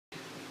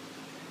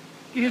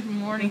Good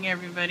morning,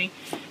 everybody.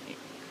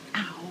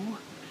 Ow.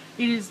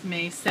 It is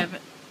May 7th.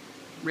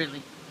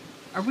 Really?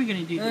 Are we going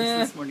to do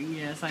this morning?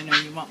 Yes, I know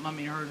you want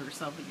Mommy to hurt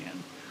herself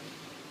again.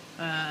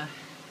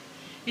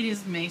 It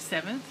is May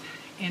 7th,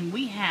 and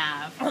we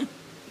have,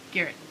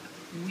 Garrett,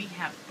 we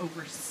have over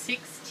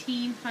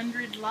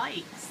 1,600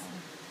 likes.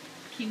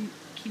 Can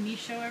you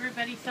show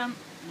everybody some?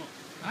 Well,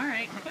 all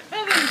right. Quit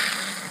moving.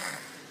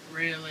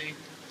 Really?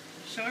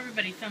 Show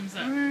everybody thumbs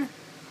up.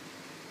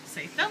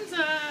 Say thumbs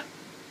up.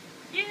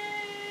 Yay!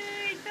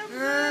 Thumbs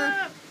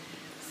up.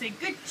 Say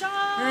good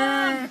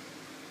job.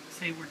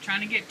 Say we're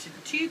trying to get to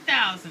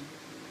 2,000.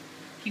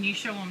 Can you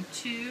show them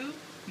 2?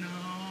 No.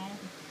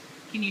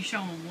 Can you show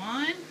them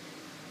 1?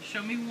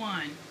 Show me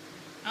 1.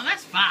 Oh,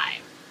 that's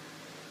 5.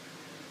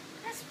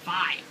 That's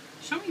 5.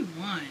 Show me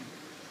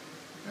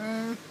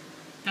 1.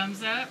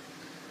 Thumbs up.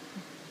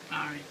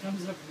 All right,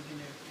 thumbs up we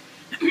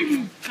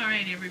can do. All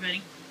right,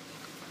 everybody.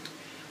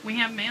 We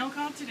have mail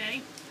call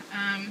today.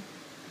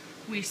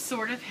 We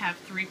sort of have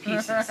 3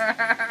 pieces.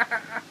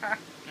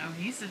 Oh,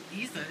 he's a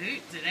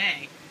hoot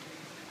today.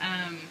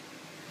 And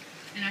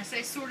I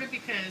say sort of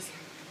because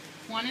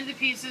one of the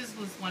pieces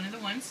was one of the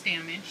ones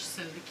damaged,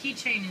 so the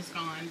keychain is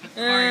gone, but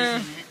the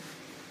card is in it.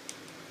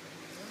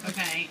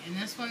 Okay, and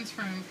this one's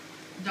from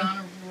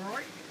Donna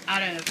Roark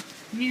out of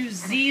New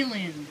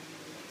Zealand.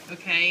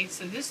 Okay,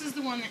 so this is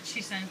the one that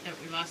she sent that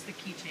we lost the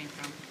keychain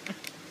from.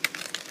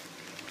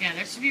 Yeah,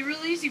 that should be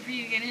real easy for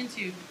you to get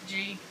into,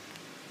 G.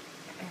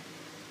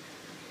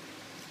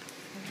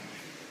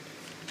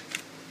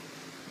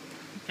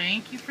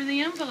 Thank you for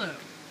the envelope.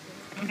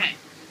 Okay,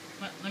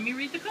 let me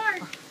read the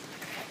card.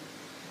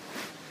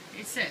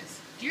 It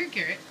says, Dear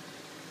Garrett,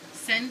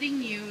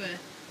 sending you a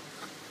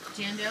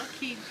Jandel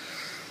key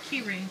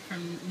ring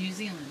from New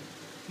Zealand.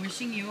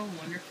 Wishing you a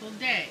wonderful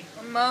day.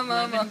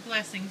 Love and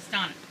blessings,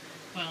 Donna.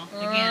 Well,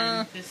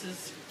 again, this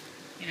is,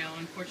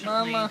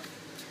 unfortunately,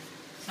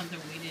 something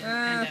we didn't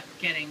end up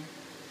getting.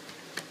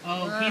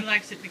 Oh, he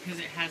likes it because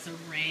it has a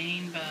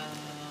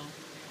rainbow.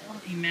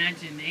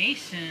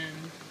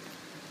 Imagination.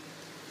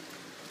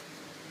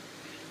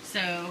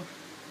 So,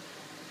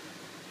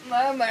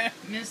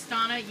 Miss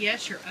Donna,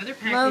 yes, your other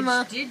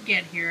package did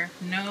get here.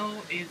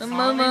 No, it's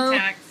all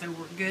intact, so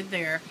we're good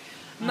there.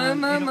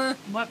 What, buddy?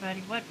 What, buddy?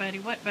 What, buddy?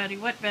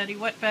 What, buddy?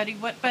 What, buddy?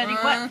 What, buddy?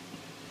 What?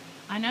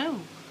 I know.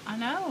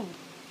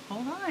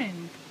 Hold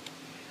on.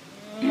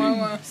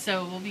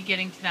 So we'll be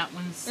getting to that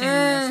one soon,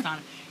 Miss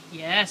Donna.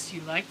 Yes,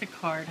 you like the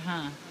card,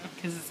 huh?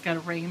 Because it's got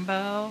a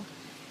rainbow,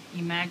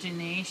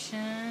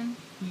 imagination.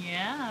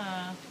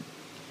 Yeah.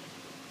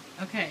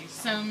 Okay,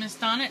 so Miss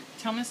Donna,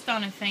 tell Miss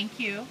Donna thank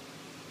you.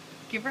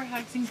 Give her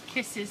hugs and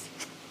kisses.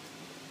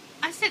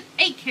 I said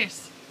a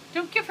kiss.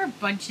 Don't give her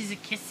bunches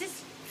of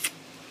kisses.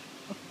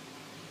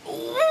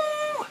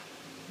 Ooh.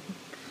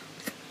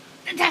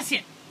 That's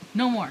it.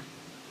 No more.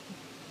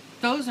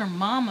 Those are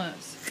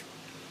mamas.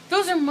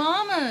 Those are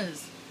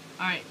mamas.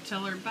 All right,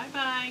 tell her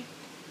bye-bye.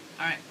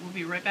 All right, we'll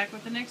be right back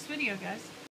with the next video, guys.